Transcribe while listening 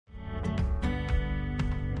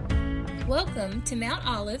Welcome to Mount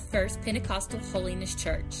Olive First Pentecostal Holiness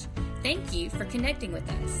Church. Thank you for connecting with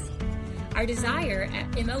us. Our desire at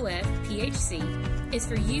MOF PHC is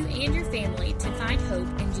for you and your family to find hope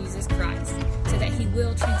in Jesus Christ so that He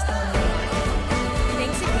will transform your life.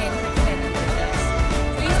 Thanks again for connecting with us.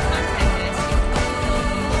 Please contact us if you feel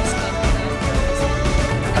you are struggling with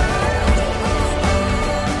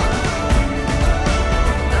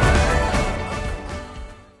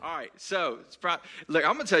All right, so look,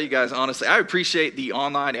 I'm going to tell you guys honestly, I appreciate the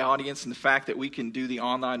online audience and the fact that we can do the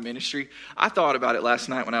online ministry. I thought about it last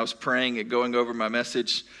night when I was praying and going over my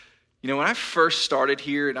message. You know, when I first started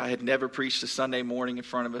here and I had never preached a Sunday morning in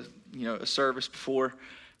front of a service before,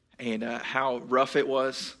 and how rough it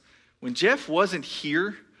was. When Jeff wasn't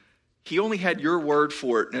here, he only had your word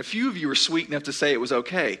for it, and a few of you were sweet enough to say it was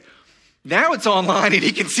okay. Now it's online and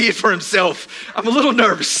he can see it for himself. I'm a little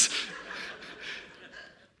nervous.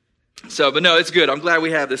 But no, it's good. I'm glad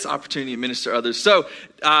we have this opportunity to minister to others. So,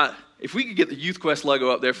 if we could get the Youth Quest logo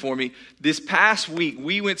up there for me. This past week,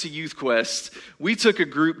 we went to Youth Quest. We took a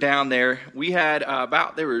group down there. We had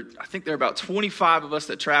there were about 25 of us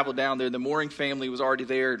that traveled down there. The Mooring family was already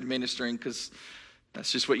there ministering because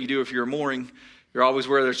that's just what you do if you're a Mooring. You're always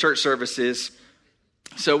where their church service is.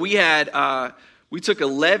 So we took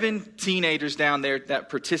 11 teenagers down there that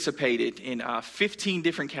participated in 15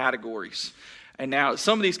 different categories. And now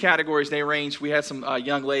some of these categories, they range. We had some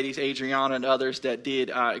young ladies, Adriana and others, that did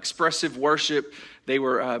expressive worship. They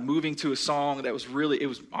were moving to a song that was it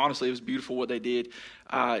was beautiful what they did.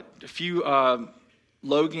 A few,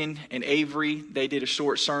 Logan and Avery, they did a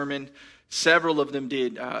short sermon. Several of them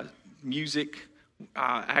did music.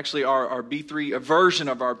 Actually, our B3, a version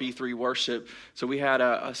of our B3 worship. So we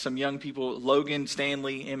had some young people, Logan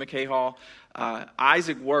Stanley, Emma Cahall,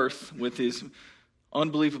 Isaac Worth with his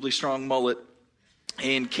unbelievably strong mullet,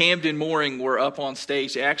 and Camden Mooring were up on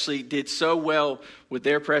stage. They actually did so well with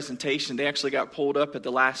their presentation. They actually got pulled up at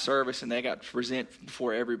the last service and they got to present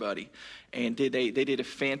before everybody. And they did a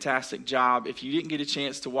fantastic job. If you didn't get a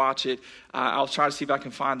chance to watch it, I'll try to see if I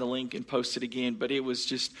can find the link and post it again. But it was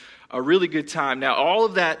just a really good time. Now, all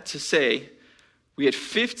of that to say, we had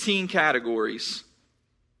 15 categories.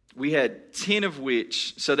 We had 10 of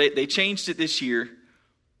which, so they changed it this year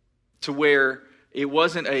to where it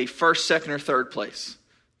wasn't a first, second, or third place.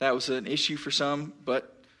 That was an issue for some,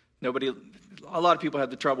 but a lot of people have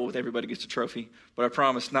the trouble with everybody gets a trophy. But I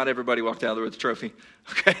promise not everybody walked out of there with a trophy.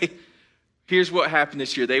 Okay? Here's what happened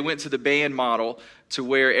this year. They went to the band model to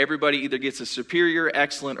where everybody either gets a superior,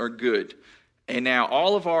 excellent, or good. And now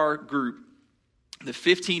all of our group, the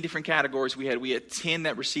 15 different categories we had 10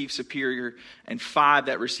 that received superior and 5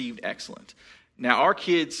 that received excellent. Now our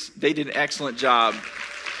kids, they did an excellent job.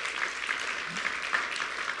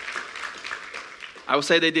 I would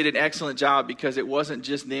say they did an excellent job because it wasn't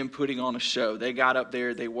just them putting on a show. They got up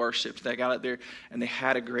there, they worshiped, they got up there, and they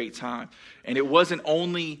had a great time. And it wasn't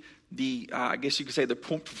only the, I guess you could say, the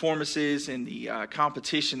performances and the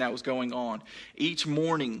competition that was going on. Each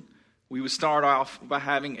morning, we would start off by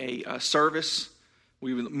having a service.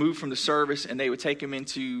 We would move from the service, and they would take them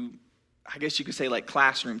into, I guess you could say, like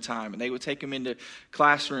classroom time. And they would take them into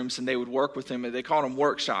classrooms and they would work with them. And they called them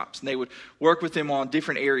workshops. And they would work with them on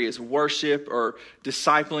different areas, worship or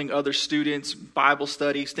discipling other students, Bible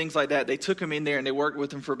studies, things like that. They took them in there and they worked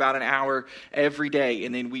with them for about an hour every day.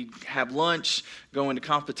 And then we'd have lunch, go into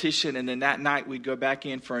competition. And then that night we'd go back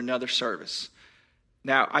in for another service.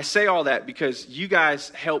 Now, I say all that because you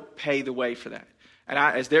guys help pay the way for that. And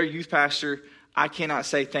I, as their youth pastor, I cannot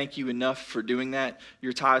say thank you enough for doing that.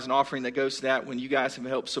 Your tithes and offering that goes to that when you guys have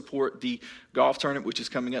helped support the golf tournament, which is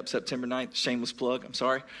coming up September 9th. Shameless plug, I'm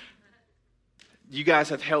sorry. You guys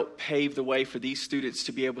have helped pave the way for these students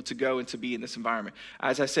to be able to go and to be in this environment.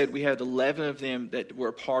 As I said, we had 11 of them that were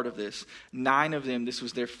a part of this. 9 of them, this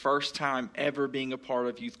was their first time ever being a part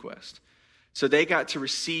of Youth Quest. So they got to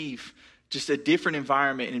receive just a different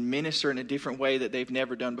environment and minister in a different way that they've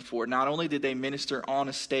never done before. Not only did they minister on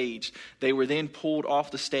a stage, they were then pulled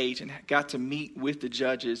off the stage and got to meet with the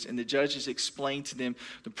judges, and the judges explained to them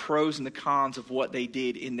the pros and the cons of what they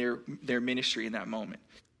did in their ministry in that moment.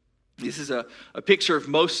 This is a picture of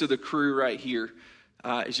most of the crew right here.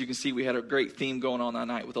 As you can see, we had a great theme going on that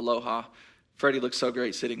night with Aloha. Freddie looks so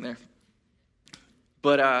great sitting there.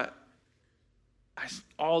 But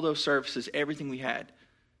all those services, everything we had,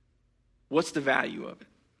 what's the value of it?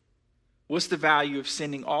 What's the value of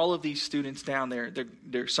sending all of these students down there?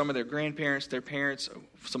 They're some of their grandparents, their parents,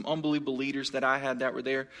 some unbelievable leaders that I had that were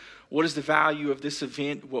there. What is the value of this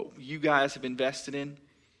event, what you guys have invested in?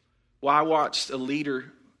 Well, I watched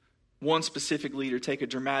one specific leader, take a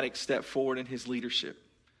dramatic step forward in his leadership.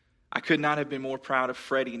 I could not have been more proud of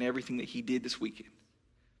Freddie and everything that he did this weekend.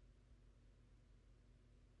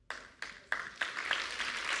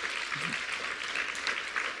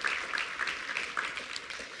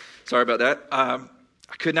 Sorry about that.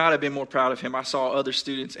 I could not have been more proud of him. I saw other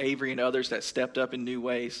students, Avery and others, that stepped up in new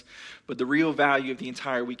ways. But the real value of the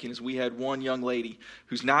entire weekend is we had one young lady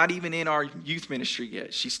who's not even in our youth ministry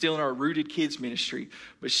yet. She's still in our Rooted Kids ministry,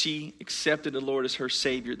 but she accepted the Lord as her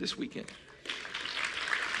Savior this weekend.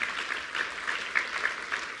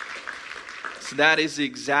 So that is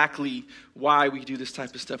exactly why we do this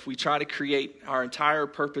type of stuff. We try to create, our entire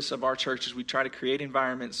purpose of our churches, we try to create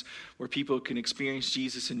environments where people can experience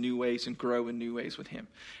Jesus in new ways and grow in new ways with him.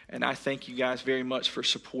 And I thank you guys very much for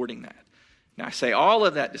supporting that. Now, I say all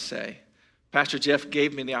of that to say, Pastor Jeff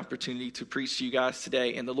gave me the opportunity to preach to you guys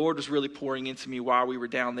today, and the Lord was really pouring into me while we were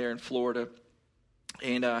down there in Florida.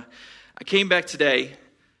 And I came back today,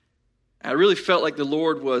 I really felt like the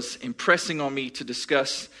Lord was impressing on me to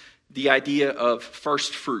discuss the idea of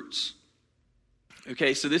first fruits.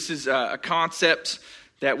 Okay, so this is a concept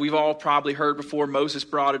that we've all probably heard before. Moses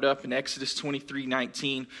brought it up in Exodus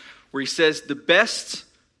 23:19, where he says, "The best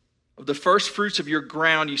of the first fruits of your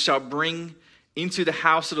ground you shall bring into the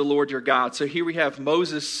house of the Lord your God." So here we have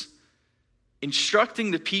Moses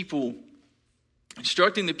instructing the people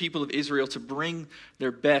of Israel to bring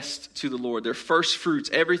their best to the Lord, their first fruits,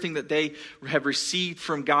 everything that they have received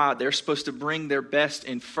from God. They're supposed to bring their best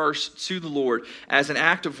and first to the Lord as an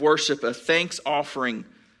act of worship, a thanks offering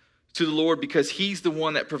to the Lord, because he's the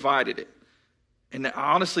one that provided it. And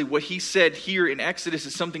honestly, what he said here in Exodus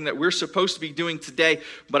is something that we're supposed to be doing today,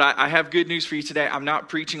 but I have good news for you today. I'm not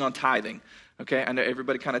preaching on tithing. Okay, I know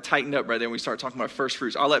everybody kind of tightened up right there when we start talking about first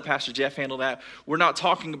fruits. I'll let Pastor Jeff handle that. We're not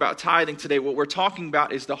talking about tithing today. What we're talking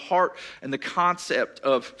about is the heart and the concept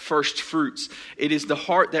of first fruits. It is the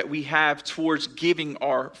heart that we have towards giving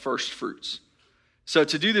our first fruits. So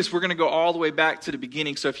to do this, we're going to go all the way back to the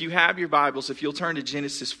beginning. So if you have your Bibles, if you'll turn to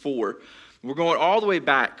Genesis 4, we're going all the way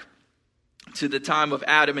back to the time of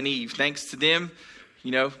Adam and Eve. Thanks to them,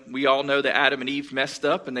 we all know that Adam and Eve messed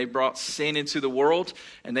up and they brought sin into the world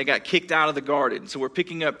and they got kicked out of the garden. So we're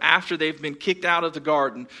picking up after they've been kicked out of the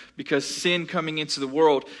garden because sin coming into the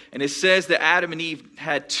world. And it says that Adam and Eve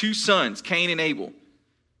had two sons, Cain and Abel.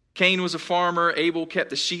 Cain was a farmer, Abel kept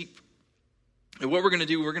the sheep. And what we're going to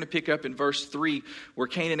do, we're going to pick up in verse 3 where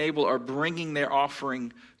Cain and Abel are bringing their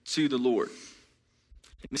offering to the Lord.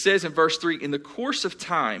 It says in verse 3, "In the course of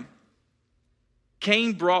time,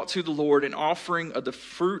 Cain brought to the Lord an offering of the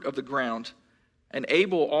fruit of the ground, and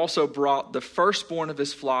Abel also brought the firstborn of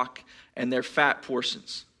his flock and their fat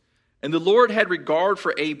portions. And the Lord had regard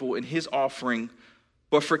for Abel and his offering,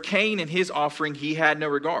 but for Cain and his offering he had no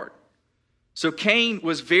regard. So Cain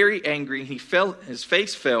was very angry, and his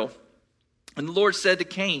face fell. And the Lord said to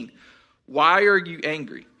Cain, 'Why are you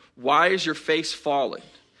angry? Why is your face fallen?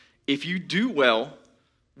 If you do well,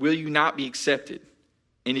 will you not be accepted?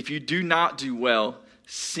 And if you do not do well,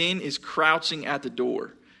 sin is crouching at the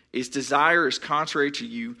door. Its desire is contrary to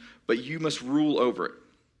you, but you must rule over it.'"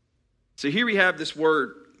 So here we have this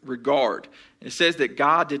word regard. And it says that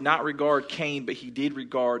God did not regard Cain, but he did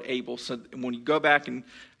regard Abel. So when you go back, and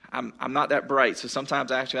I'm not that bright, so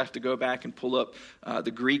sometimes I actually have to go back and pull up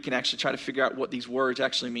the Greek and actually try to figure out what these words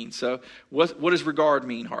actually mean. So what does regard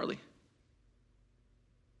mean, Harley?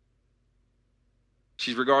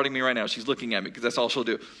 She's regarding me right now. She's looking at me because that's all she'll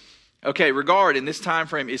do. Okay, regard in this time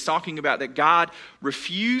frame is talking about that God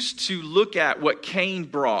refused to look at what Cain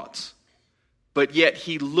brought, but yet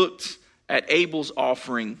he looked at Abel's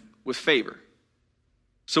offering with favor.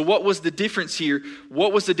 So what was the difference here?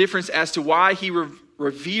 What was the difference as to why he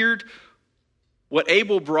revered what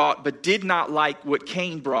Abel brought, but did not like what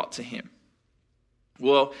Cain brought to him?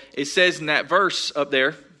 Well, it says in that verse up there,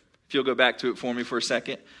 if you'll go back to it for me for a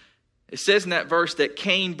second, it says in that verse that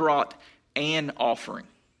Cain brought an offering.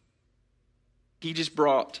 He just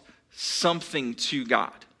brought something to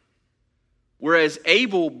God. Whereas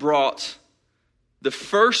Abel brought the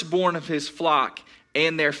firstborn of his flock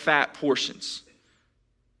and their fat portions.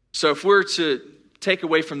 So if we're to take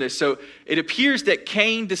away from this, so it appears that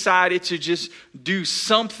Cain decided to just do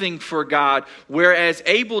something for God, whereas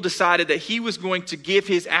Abel decided that he was going to give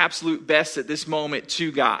his absolute best at this moment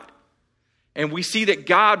to God. And we see that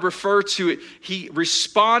God referred to it. He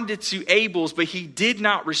responded to Abel's, but he did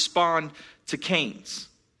not respond to Cain's.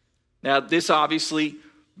 Now, this obviously,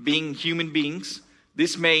 being human beings,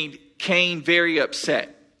 this made Cain very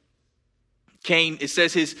upset. Cain, it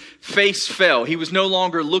says his face fell. He was no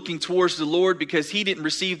longer looking towards the Lord because he didn't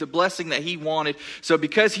receive the blessing that he wanted. So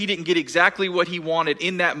because he didn't get exactly what he wanted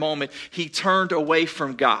in that moment, he turned away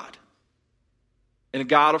from God. And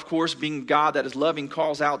God, of course, being God that is loving,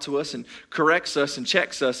 calls out to us and corrects us and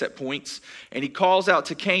checks us at points. And he calls out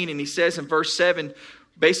to Cain and he says in verse 7,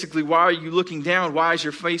 basically, why are you looking down? Why is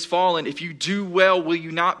your face fallen? If you do well, will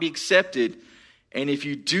you not be accepted? And if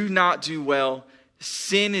you do not do well,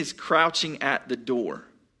 sin is crouching at the door.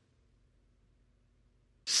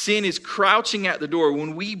 Sin is crouching at the door.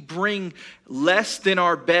 When we bring less than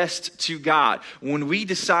our best to God, when we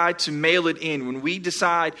decide to mail it in, when we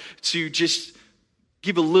decide to just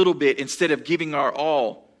give a little bit instead of giving our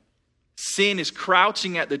all, sin is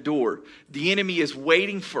crouching at the door. The enemy is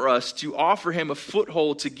waiting for us to offer him a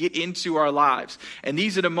foothold to get into our lives. And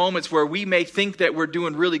these are the moments where we may think that we're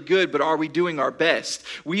doing really good, but are we doing our best?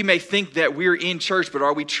 We may think that we're in church, but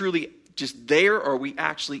are we truly just there, or are we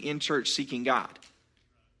actually in church seeking God?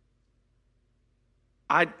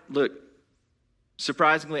 Look,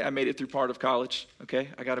 surprisingly, I made it through part of college, okay?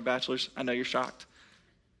 I got a bachelor's. I know you're shocked.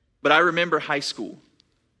 But I remember high school.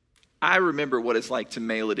 I remember what it's like to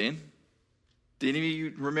mail it in. Do any of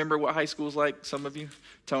you remember what high school is like? Some of you?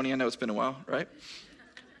 Tony, I know it's been a while, right?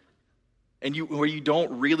 And where you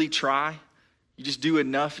don't really try. You just do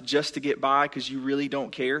enough just to get by because you really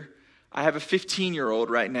don't care. I have a 15-year-old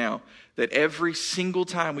right now that every single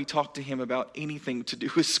time we talk to him about anything to do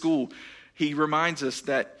with school, he reminds us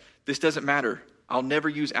that this doesn't matter. I'll never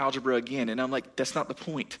use algebra again. And I'm like, that's not the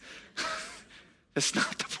point. That's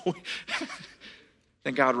not the point.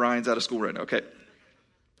 Thank God Ryan's out of school right now. Okay.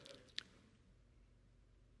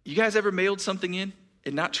 You guys ever mailed something in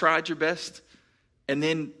and not tried your best? And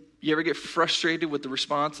then you ever get frustrated with the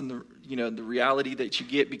response and the reality that you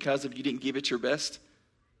get because of you didn't give it your best?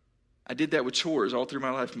 I did that with chores all through my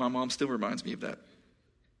life. My mom still reminds me of that.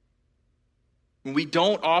 When we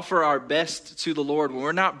don't offer our best to the Lord, when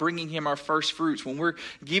we're not bringing him our first fruits, when we're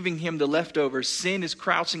giving him the leftovers, sin is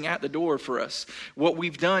crouching at the door for us. What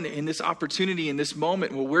we've done in this opportunity, in this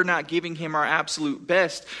moment, when we're not giving him our absolute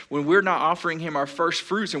best, when we're not offering him our first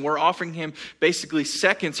fruits, and we're offering him basically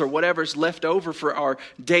seconds or whatever's left over for our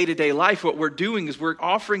day-to-day life, what we're doing is we're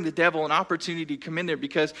offering the devil an opportunity to come in there,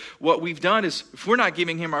 because what we've done is, if we're not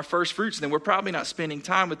giving him our first fruits, then we're probably not spending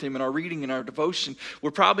time with him in our reading and our devotion. We're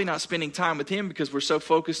probably not spending time with him because we're so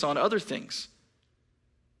focused on other things.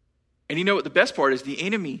 And you know what the best part is? The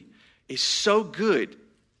enemy is so good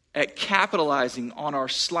at capitalizing on our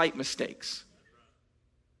slight mistakes.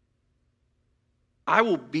 I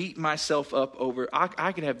will beat myself up over,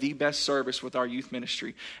 I could have the best service with our youth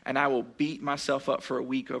ministry, and I will beat myself up for a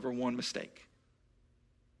week over one mistake.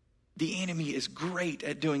 The enemy is great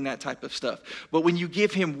at doing that type of stuff. But when you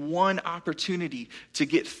give him one opportunity to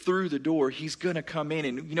get through the door, he's going to come in.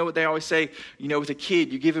 And you know what they always say? With a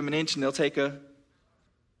kid, you give him an inch and they'll take a...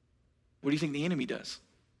 What do you think the enemy does?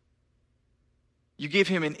 You give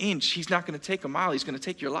him an inch, he's not going to take a mile. He's going to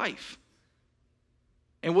take your life.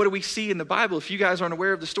 And what do we see in the Bible? If you guys aren't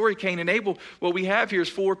aware of the story, Cain and Abel, what we have here is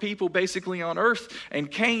 4 people basically on earth,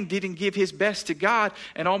 and Cain didn't give his best to God,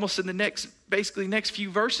 and almost in the next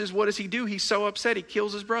few verses, what does he do? He's so upset, he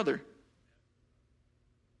kills his brother.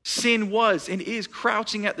 Sin was and is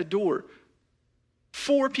crouching at the door.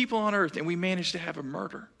 4 people on earth, and we managed to have a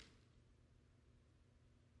murder.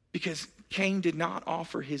 Because Cain did not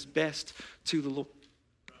offer his best to the Lord.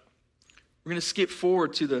 We're going to skip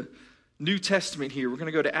forward to the New Testament here. We're going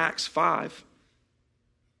to go to Acts 5.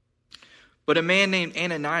 But a man named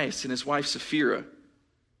Ananias and his wife Sapphira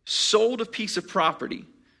sold a piece of property,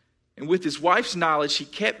 and with his wife's knowledge, he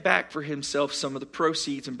kept back for himself some of the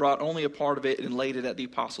proceeds and brought only a part of it and laid it at the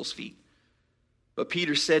apostles' feet. But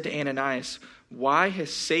Peter said to Ananias, "Why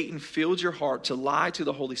has Satan filled your heart to lie to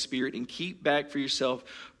the Holy Spirit and keep back for yourself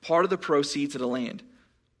part of the proceeds of the land?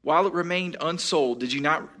 While it remained unsold,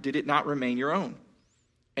 did it not remain your own?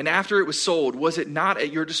 And after it was sold, was it not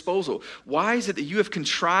at your disposal? Why is it that you have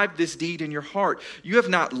contrived this deed in your heart? You have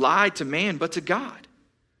not lied to man, but to God."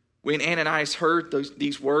 When Ananias heard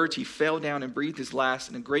these words, he fell down and breathed his last,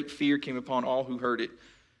 and a great fear came upon all who heard it.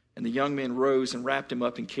 And the young men rose and wrapped him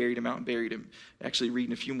up and carried him out and buried him. Actually,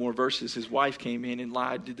 reading a few more verses, his wife came in and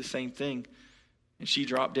lied, did the same thing. And she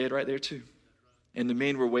dropped dead right there too. And the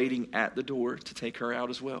men were waiting at the door to take her out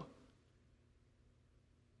as well.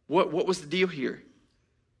 What was the deal here?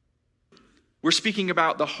 We're speaking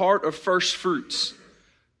about the heart of first fruits.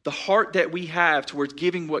 The heart that we have towards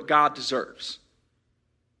giving what God deserves.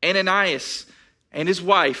 Ananias and his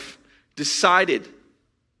wife decided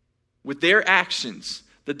with their actions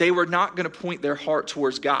that they were not going to point their heart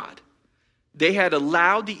towards God. They had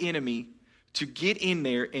allowed the enemy to get in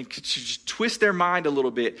there and to just twist their mind a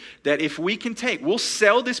little bit that if we can we'll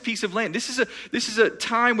sell this piece of land. This is a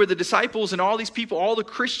time where the disciples and all these people, all the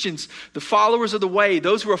Christians, the followers of the way,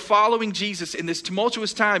 those who are following Jesus in this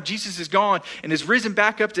tumultuous time, Jesus is gone and has risen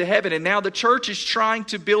back up to heaven, and now the church is trying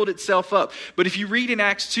to build itself up. But if you read in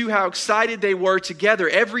Acts 2 how excited they were together,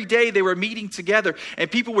 every day they were meeting together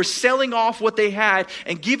and people were selling off what they had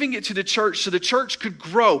and giving it to the church so the church could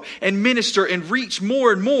grow and minister and reach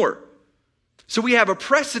more and more. So we have a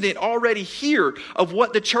precedent already here of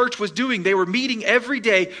what the church was doing. They were meeting every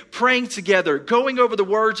day, praying together, going over the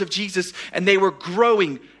words of Jesus, and they were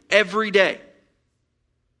growing every day.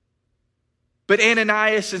 But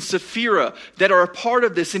Ananias and Sapphira that are a part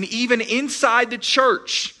of this, and even inside the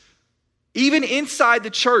church, they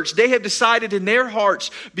have decided in their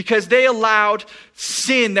hearts, because they allowed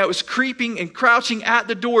sin that was creeping and crouching at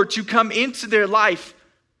the door to come into their life,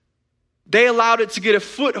 they allowed it to get a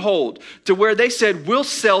foothold to where they said, we'll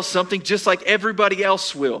sell something just like everybody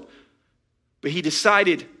else will. But he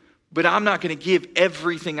decided, but I'm not going to give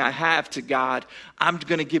everything I have to God. I'm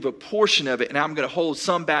going to give a portion of it, and I'm going to hold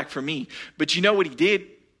some back for me. But you know what he did?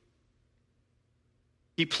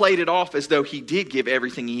 He played it off as though he did give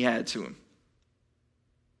everything he had to him.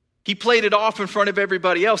 He played it off in front of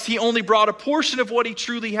everybody else. He only brought a portion of what he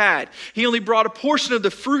truly had. He only brought a portion of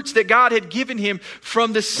the fruits that God had given him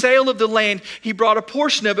from the sale of the land. He brought a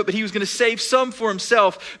portion of it, but he was going to save some for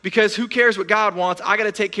himself, because who cares what God wants? I got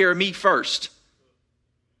to take care of me first.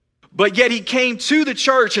 But yet he came to the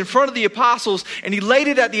church in front of the apostles and he laid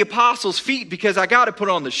it at the apostles' feet, because I got to put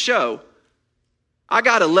on the show. I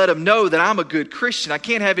got to let them know that I'm a good Christian. I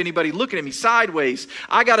can't have anybody looking at me sideways.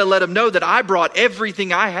 I got to let them know that I brought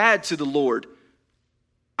everything I had to the Lord.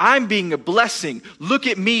 I'm being a blessing. Look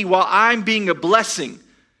at me while I'm being a blessing.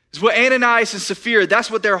 It's what Ananias and Sapphira, that's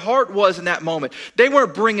what their heart was in that moment. They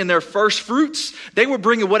weren't bringing their first fruits. They were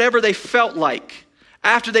bringing whatever they felt like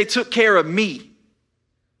after they took care of me.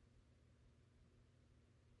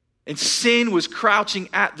 And sin was crouching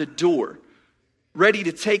at the door, ready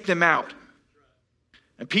to take them out.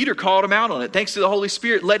 And Peter called him out on it, thanks to the Holy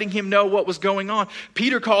Spirit letting him know what was going on.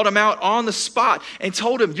 Peter called him out on the spot and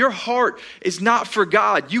told him, your heart is not for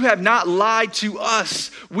God. You have not lied to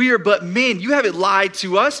us. We are but men. You haven't lied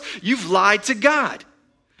to us. You've lied to God.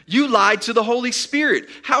 You lied to the Holy Spirit.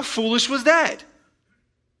 How foolish was that?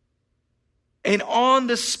 And on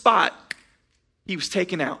the spot, he was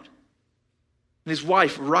taken out. And his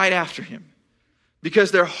wife right after him.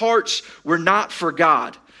 Because their hearts were not for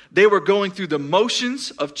God. They were going through the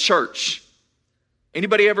motions of church.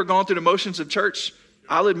 Anybody ever gone through the motions of church?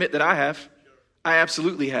 I'll admit that I have. I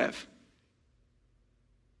absolutely have.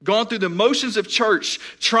 Gone through the motions of church,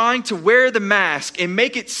 trying to wear the mask and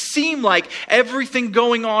make it seem like everything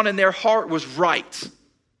going on in their heart was right.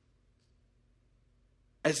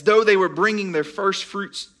 As though they were bringing their first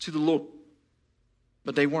fruits to the Lord.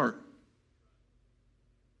 But they weren't.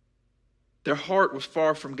 Their heart was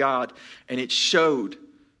far from God, and it showed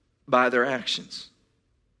by their actions.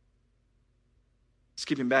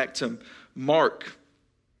 Skipping back to Mark,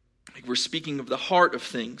 we're speaking of the heart of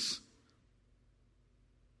things.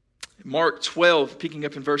 Mark 12, picking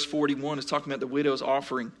up in verse 41, is talking about the widow's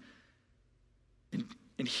offering.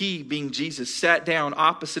 And he, being Jesus, sat down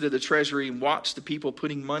opposite of the treasury and watched the people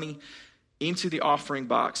putting money into the offering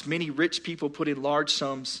box. Many rich people put in large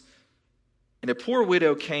sums, and a poor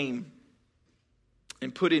widow came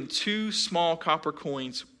and put in 2 small copper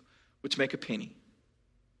coins, which make a penny.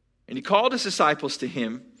 And he called his disciples to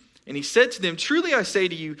him, and he said to them, truly I say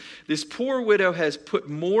to you, this poor widow has put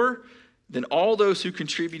more than all those who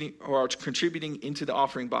are contributing into the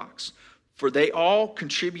offering box. For they all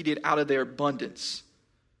contributed out of their abundance.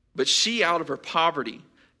 But she, out of her poverty,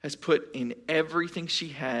 has put in everything she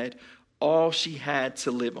had, all she had to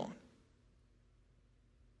live on.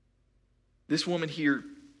 This woman here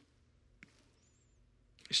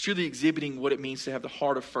is truly exhibiting what it means to have the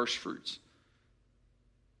heart of first fruits.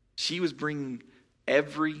 She was bringing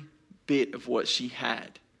every bit of what she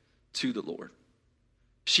had to the Lord.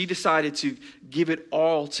 She decided to give it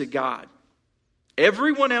all to God.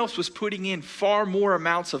 Everyone else was putting in far more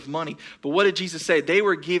amounts of money. But what did Jesus say? They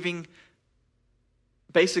were giving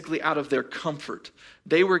basically out of their comfort.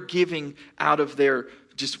 They were giving out of their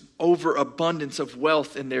just overabundance of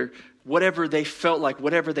wealth and their whatever they felt like,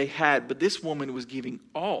 whatever they had. But this woman was giving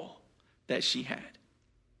all that she had.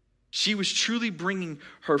 She was truly bringing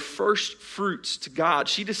her first fruits to God.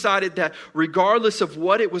 She decided that regardless of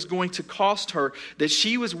what it was going to cost her, that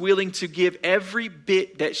she was willing to give every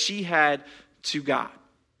bit that she had to God.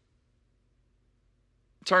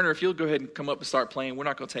 Turner, if you'll go ahead and come up and start playing, we're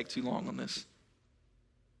not going to take too long on this.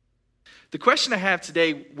 The question I have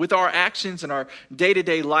today, with our actions and our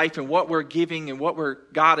day-to-day life and what we're giving and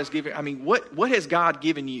God has given, what has God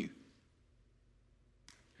given you?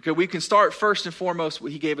 Okay, we can start first and foremost,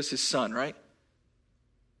 He gave us His Son, right?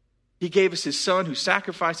 He gave us His Son who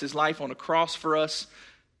sacrificed His life on a cross for us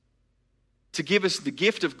to give us the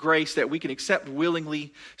gift of grace that we can accept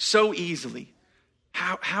willingly so easily.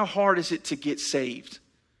 How hard is it to get saved?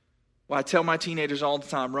 Well, I tell my teenagers all the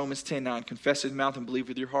time, Romans 10:9, confess with your mouth and believe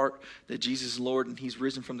with your heart that Jesus is Lord and He's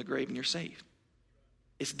risen from the grave and you're saved.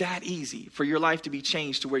 It's that easy for your life to be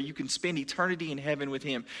changed to where you can spend eternity in heaven with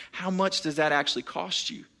Him. How much does that actually cost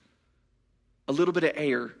you? A little bit of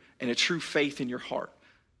air and a true faith in your heart.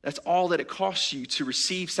 That's all that it costs you to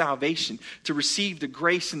receive salvation, to receive the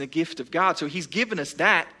grace and the gift of God. So He's given us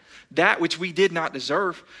that which we did not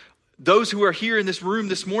deserve. Those who are here in this room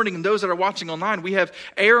this morning and those that are watching online, we have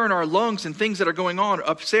air in our lungs and things that are going on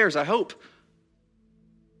upstairs, I hope.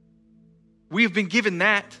 We have been given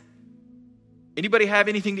that. Anybody have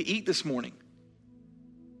anything to eat this morning?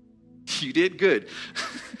 You did? Good.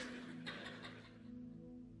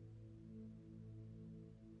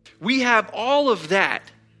 We have all of that.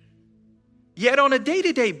 Yet on a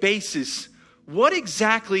day-to-day basis, what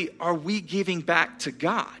exactly are we giving back to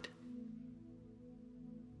God?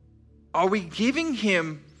 Are we giving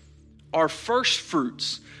Him our first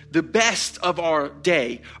fruits, the best of our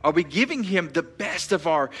day? Are we giving Him the best of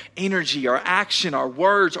our energy, our action, our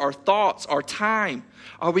words, our thoughts, our time?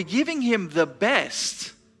 Are we giving Him the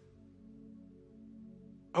best?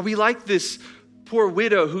 Are we like this poor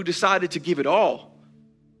widow who decided to give it all?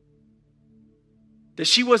 That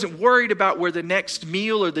she wasn't worried about where the next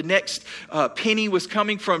meal or the next penny was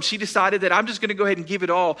coming from. She decided that I'm just going to go ahead and give it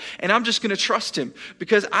all. And I'm just going to trust Him.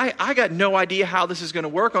 Because I got no idea how this is going to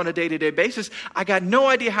work on a day-to-day basis. I got no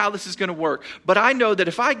idea how this is going to work. But I know that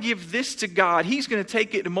if I give this to God, He's going to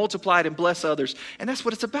take it and multiply it and bless others. And that's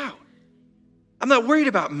what it's about. I'm not worried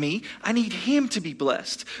about me. I need Him to be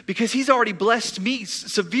blessed. Because He's already blessed me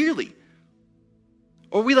severely.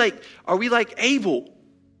 Are we like Abel?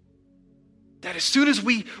 That as soon as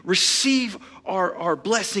we receive our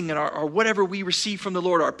blessing and our whatever we receive from the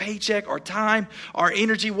Lord, our paycheck, our time, our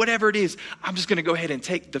energy, whatever it is, I'm just going to go ahead and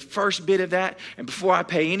take the first bit of that. And before I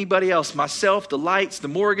pay anybody else, myself, the lights, the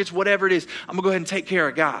mortgage, whatever it is, I'm going to go ahead and take care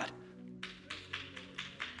of God.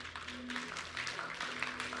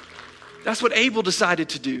 That's what Abel decided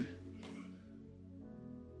to do.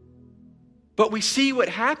 But we see what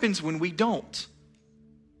happens when we don't.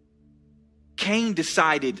 Cain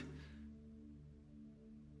decided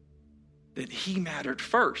that he mattered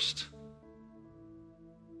first.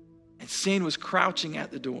 And sin was crouching at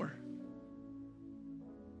the door.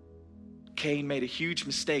 Cain made a huge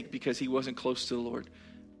mistake because he wasn't close to the Lord.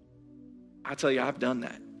 I tell you, I've done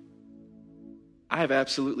that. I have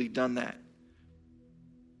absolutely done that.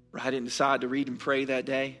 Where I didn't decide to read and pray that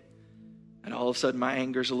day, and all of a sudden my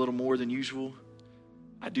anger's a little more than usual.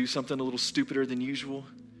 I do something a little stupider than usual.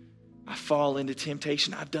 I fall into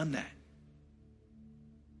temptation. I've done that.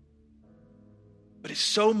 But it's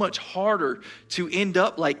so much harder to end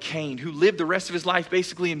up like Cain, who lived the rest of his life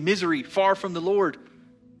basically in misery, far from the Lord.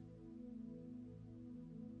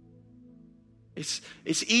 It's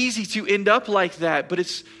easy to end up like that, but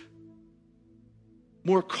it's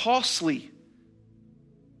more costly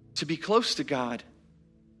to be close to God.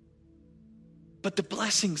 But the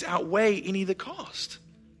blessings outweigh any of the cost.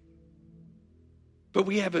 But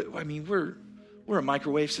we're a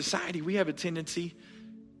microwave society. We have a tendency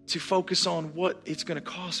to focus on what it's going to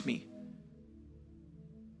cost me.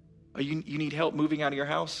 You need help moving out of your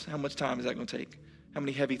house? How much time is that going to take? How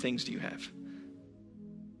many heavy things do you have?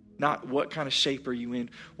 Not what kind of shape are you in?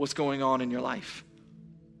 What's going on in your life?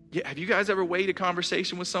 Yeah, have you guys ever weighed a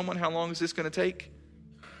conversation with someone? How long is this going to take?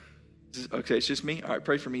 Okay, it's just me? All right,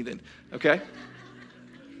 pray for me then. Okay?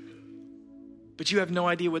 But you have no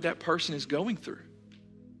idea what that person is going through.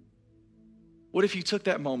 What if you took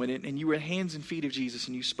that moment and you were hands and feet of Jesus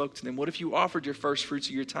and you spoke to them? What if you offered your first fruits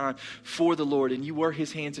of your time for the Lord and you were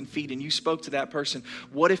His hands and feet and you spoke to that person?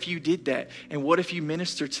 What if you did that? And what if you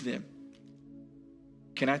ministered to them?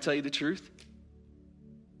 Can I tell you the truth?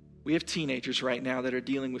 We have teenagers right now that are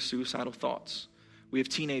dealing with suicidal thoughts. We have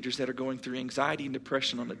teenagers that are going through anxiety and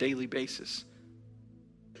depression on a daily basis.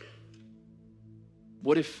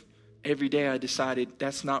 What if every day I decided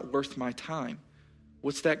that's not worth my time?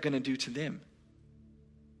 What's that going to do to them?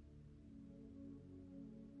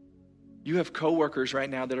 You have coworkers right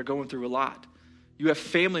now that are going through a lot. You have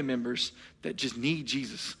family members that just need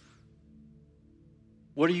Jesus.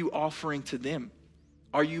 What are you offering to them?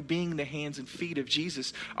 Are you being the hands and feet of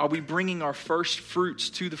Jesus? Are we bringing our first fruits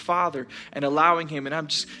to the Father and allowing him?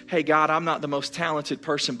 And hey, God, I'm not the most talented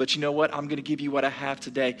person, but you know what? I'm going to give you what I have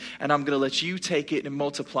today, and I'm going to let you take it and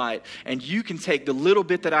multiply it. And you can take the little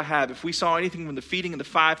bit that I have. If we saw anything from the feeding of the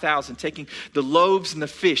 5,000, taking the loaves and the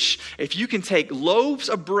fish, if you can take loaves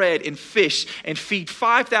of bread and fish and feed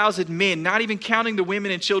 5,000 men, not even counting the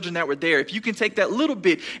women and children that were there, if you can take that little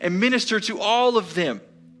bit and minister to all of them,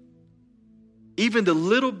 even the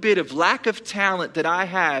little bit of lack of talent that I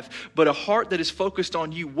have, but a heart that is focused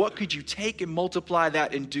on you, what could you take and multiply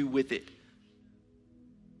that and do with it?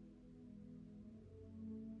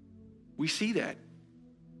 We see that.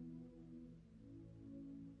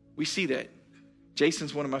 We see that.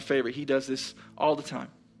 Jason's one of my favorite. He does this all the time.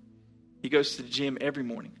 He goes to the gym every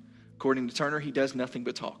morning. According to Turner, he does nothing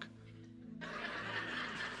but talk.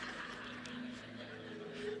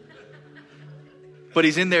 But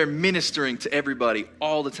he's in there ministering to everybody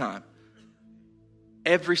all the time.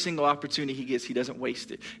 Every single opportunity he gets, he doesn't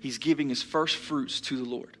waste it. He's giving his first fruits to the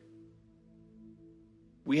Lord.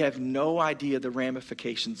 We have no idea the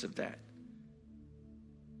ramifications of that.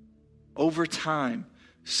 Over time,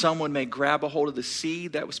 someone may grab a hold of the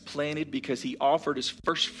seed that was planted because he offered his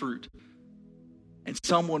first fruit. And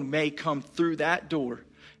someone may come through that door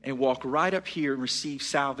and walk right up here and receive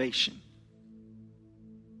salvation.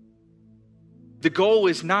 The goal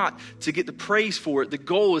is not to get the praise for it. The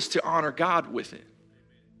goal is to honor God with it.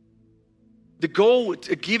 The goal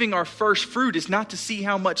of giving our first fruit is not to see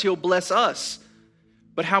how much he'll bless us,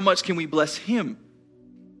 but how much can we bless him.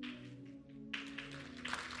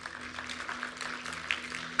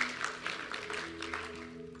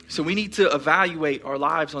 So we need to evaluate our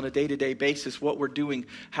lives on a day-to-day basis, what we're doing,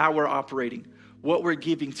 how we're operating, what we're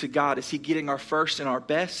giving to God. Is he getting our first and our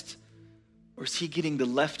best? Or is he getting the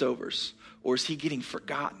leftovers? Or is he getting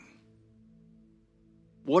forgotten?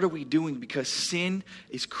 What are we doing? Because sin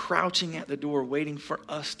is crouching at the door waiting for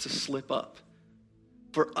us to slip up,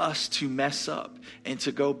 for us to mess up and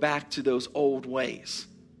to go back to those old ways.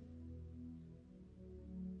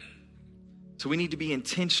 So we need to be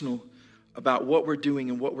intentional about what we're doing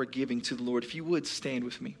and what we're giving to the Lord. If you would, stand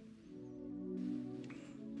with me.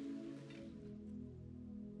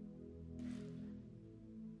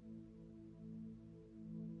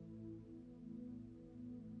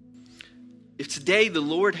 If today the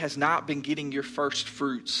Lord has not been getting your first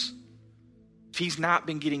fruits, if he's not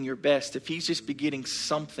been getting your best, if he's just been getting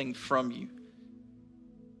something from you,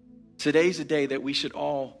 today's a day that we should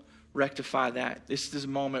all rectify that. This is a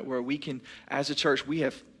moment where we can, as a church, we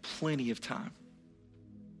have plenty of time.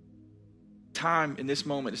 Time in this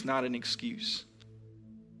moment is not an excuse.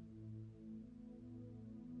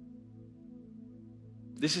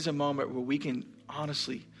 This is a moment where we can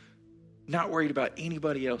honestly, not worried about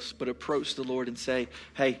anybody else, but approach the Lord and say,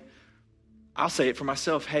 hey, I'll say it for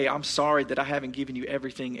myself. Hey, I'm sorry that I haven't given you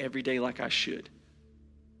everything every day like I should.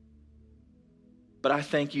 But I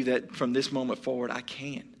thank you that from this moment forward, I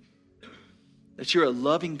can. That you're a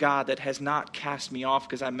loving God that has not cast me off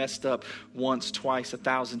because I messed up once, twice,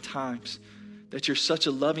 1,000 times. That you're such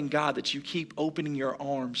a loving God that you keep opening your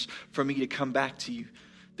arms for me to come back to you.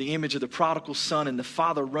 The image of the prodigal son and the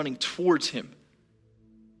father running towards him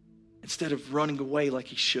instead of running away like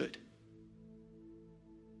he should.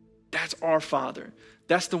 That's our Father.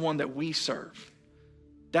 That's the one that we serve.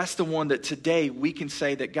 That's the one that today we can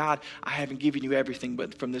say that, God, I haven't given you everything,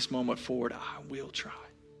 but from this moment forward, I will try.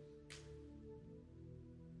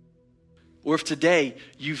 Or if today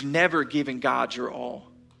you've never given God your all,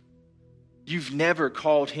 you've never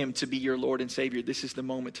called him to be your Lord and Savior, this is the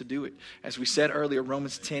moment to do it. As we said earlier,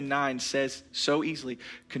 Romans 10:9 says so easily,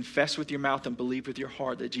 confess with your mouth and believe with your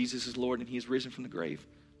heart that Jesus is Lord and he is risen from the grave.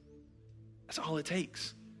 That's all it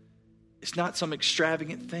takes. It's not some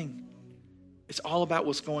extravagant thing. It's all about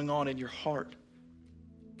what's going on in your heart.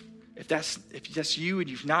 If that's you and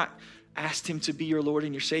you've not asked him to be your Lord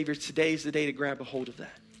and your Savior, today is the day to grab a hold of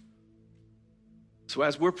that. So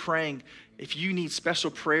as we're praying, if you need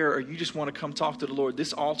special prayer or you just want to come talk to the Lord,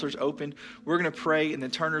 this altar's open. We're going to pray and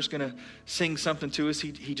then Turner's going to sing something to us.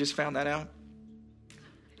 He just found that out.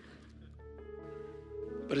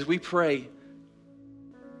 But as we pray,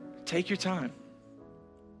 take your time.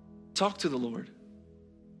 Talk to the Lord.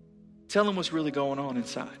 Tell him what's really going on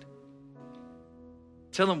inside.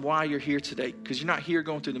 Tell him why you're here today. Because you're not here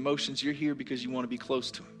going through the motions. You're here because you want to be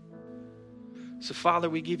close to him. So Father,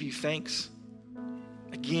 we give you thanks.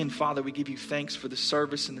 Again, Father, we give you thanks for the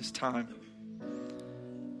service in this time.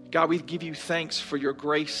 God, we give you thanks for your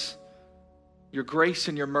grace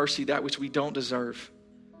and your mercy, that which we don't deserve.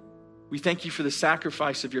 We thank you for the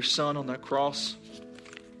sacrifice of your Son on that cross.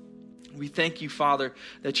 We thank you, Father,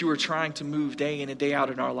 that you are trying to move day in and day out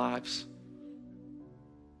in our lives.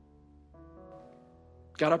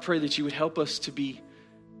 God, I pray that you would help us to be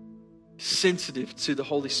sensitive to the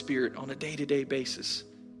Holy Spirit on a day-to-day basis.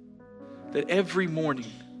 That every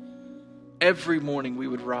morning we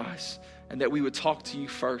would rise and that we would talk to you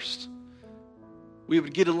first. We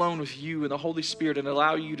would get alone with you and the Holy Spirit and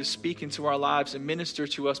allow you to speak into our lives and minister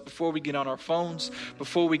to us before we get on our phones,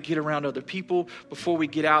 before we get around other people, before we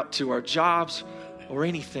get out to our jobs or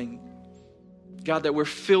anything. God, that we're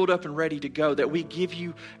filled up and ready to go, that we give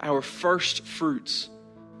you our first fruits.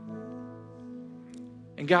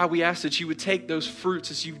 And God, we ask that you would take those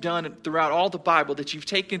fruits as you've done throughout all the Bible, that you've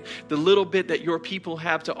taken the little bit that your people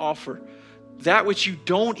have to offer, that which you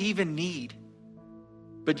don't even need,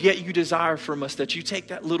 but yet you desire from us, that you take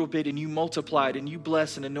that little bit and you multiply it and you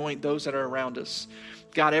bless and anoint those that are around us.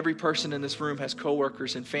 God, every person in this room has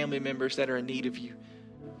coworkers and family members that are in need of you.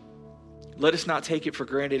 Let us not take it for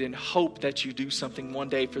granted and hope that you do something one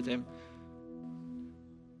day for them.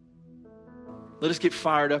 Let us get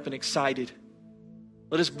fired up and excited.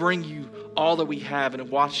 Let us bring you all that we have and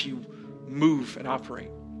watch you move and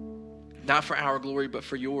operate. Not for our glory, but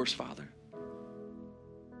for yours, Father.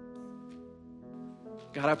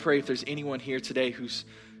 God, I pray if there's anyone here today who's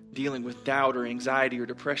dealing with doubt or anxiety or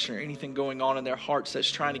depression or anything going on in their hearts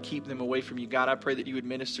that's trying to keep them away from you, God, I pray that you would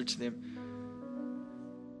minister to them.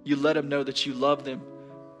 You let them know that you love them,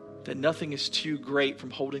 that nothing is too great from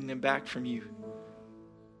holding them back from you.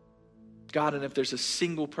 God, and if there's a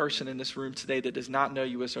single person in this room today that does not know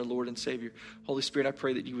you as our Lord and Savior, Holy Spirit, I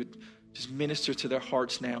pray that you would just minister to their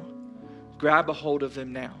hearts now. Grab a hold of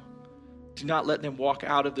them now. Do not let them walk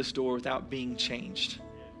out of this door without being changed.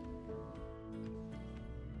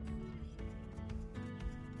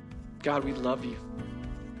 God, we love you.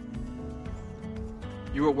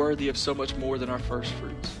 You are worthy of so much more than our first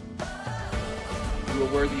fruits. You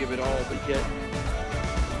are worthy of it all, but yet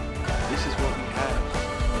this is what we have.